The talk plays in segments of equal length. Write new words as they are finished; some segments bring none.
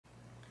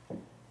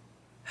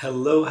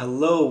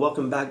Hello,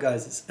 welcome back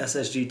guys. It's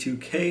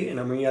SSG2k and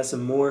I'm bringing you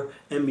some more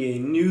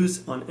NBA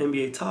news on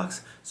NBA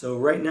Talks. So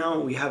right now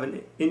we have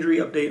an injury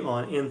update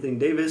on Anthony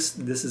Davis.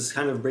 This is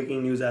kind of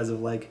breaking news as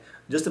of like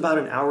just about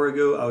an hour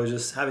ago. I was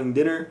just having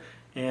dinner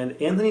and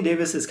Anthony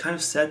Davis is kind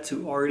of set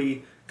to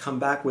already come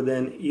back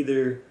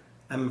within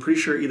I'm pretty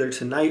sure either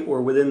tonight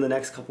or within the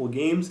next couple of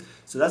games.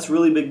 So that's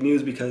really big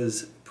news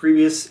because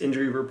previous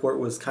injury report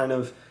was kind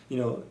of,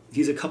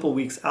 he's a couple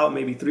weeks out,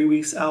 maybe 3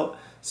 weeks out.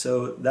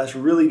 So that's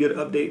really good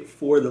update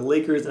for the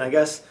Lakers. And I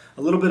guess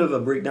a little bit of a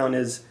breakdown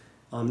is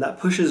that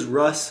pushes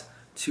Russ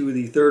to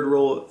the third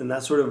role, and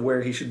that's sort of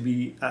where he should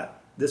be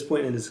at this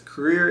point in his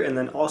career. And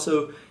then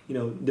also,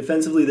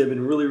 defensively they've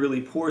been really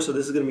poor, so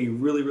this is going to be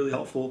really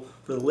helpful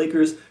for the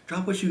Lakers.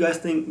 Drop what you guys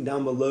think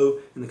down below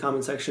in the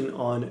comment section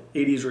on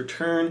AD's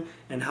return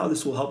and how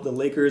this will help the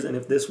Lakers and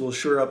if this will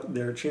shore up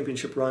their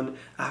championship run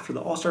after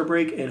the All-Star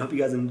break. And hope you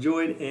guys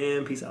enjoyed,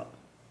 and peace out.